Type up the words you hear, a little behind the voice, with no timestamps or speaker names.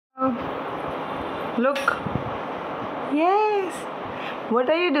Look. Yes. What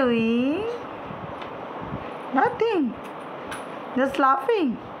are you doing? Nothing. Just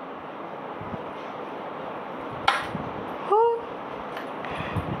laughing. Oh.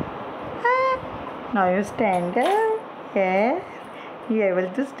 Ah. Now you stand up. Yes. You able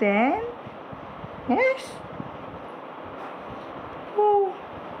to stand? Yes. Oh.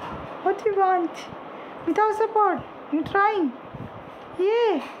 What do you want? Without support. You trying?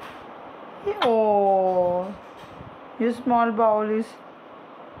 Yeah. Yeah. Oh. Your small bowl is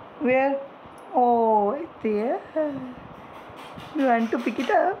where? Oh, it's there. You want to pick it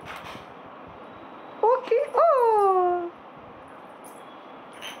up? Okay. Oh.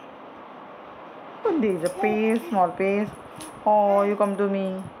 Oh, there's a piece, small piece. Oh, you come to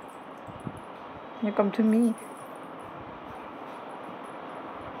me. You come to me.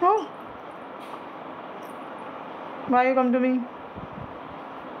 Oh. Why you come to me?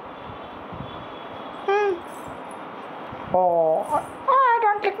 Oh,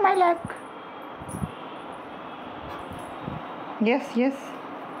 don't lick my leg. Yes, yes.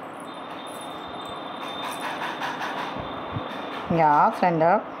 Yeah, stand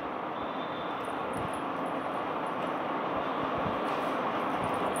up.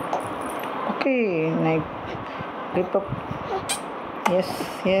 Okay, like grip up. Yes,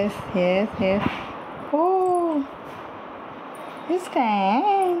 yes, yes, yes. Oh, you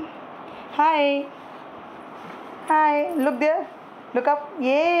stand. Hi. Hi. Look there. Look up.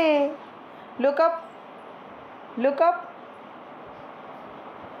 Yay. Look up. Look up.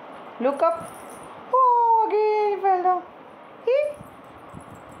 Look up. Oh, again he fell down.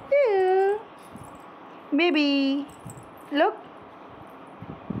 Yeah. Baby. Look.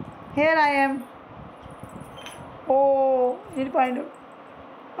 Here I am. Oh, he'll find out.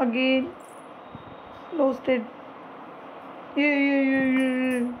 Again. Lost it.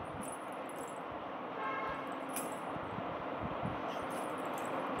 Yeah.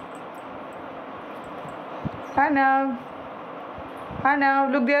 Anay-Anav,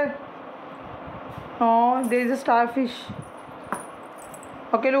 look there. Oh, there is a starfish.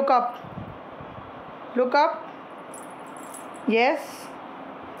 Okay, look up. Look up. Yes.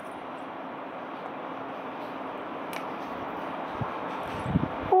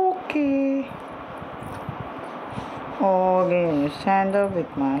 Okay. Okay, stand up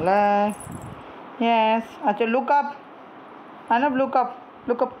with my leg. Yes. Acha, look up. Anav, look up.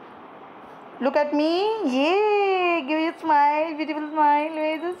 Look up. Look at me. Yay. Give me a smile. Beautiful smile.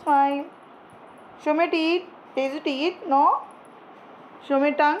 Where's the smile? Show me teeth. There's a teeth. No. Show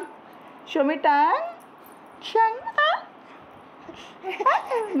me tongue. Show me tongue. Tongue.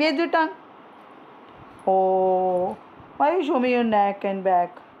 Where's your tongue? Oh. Why you show me your neck and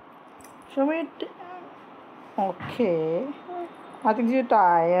back? Show me it. Okay. I think you're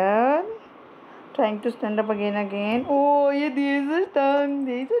tired. Trying to stand up again. Oh, yeah, there's a tongue.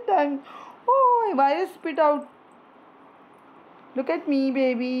 There's a tongue. Oh, why you spit out? Look at me,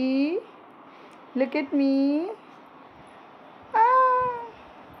 baby. Look at me. Ah.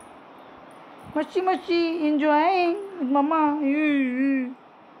 Mushy. Enjoying with mama.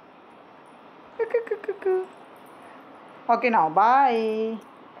 Okay, now, bye.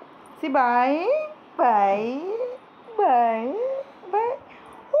 Say bye. Bye. Bye. Bye.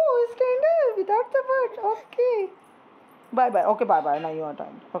 Oh, stand up without the word. Okay. Bye. Okay, bye. Now you are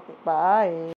time. Okay, bye.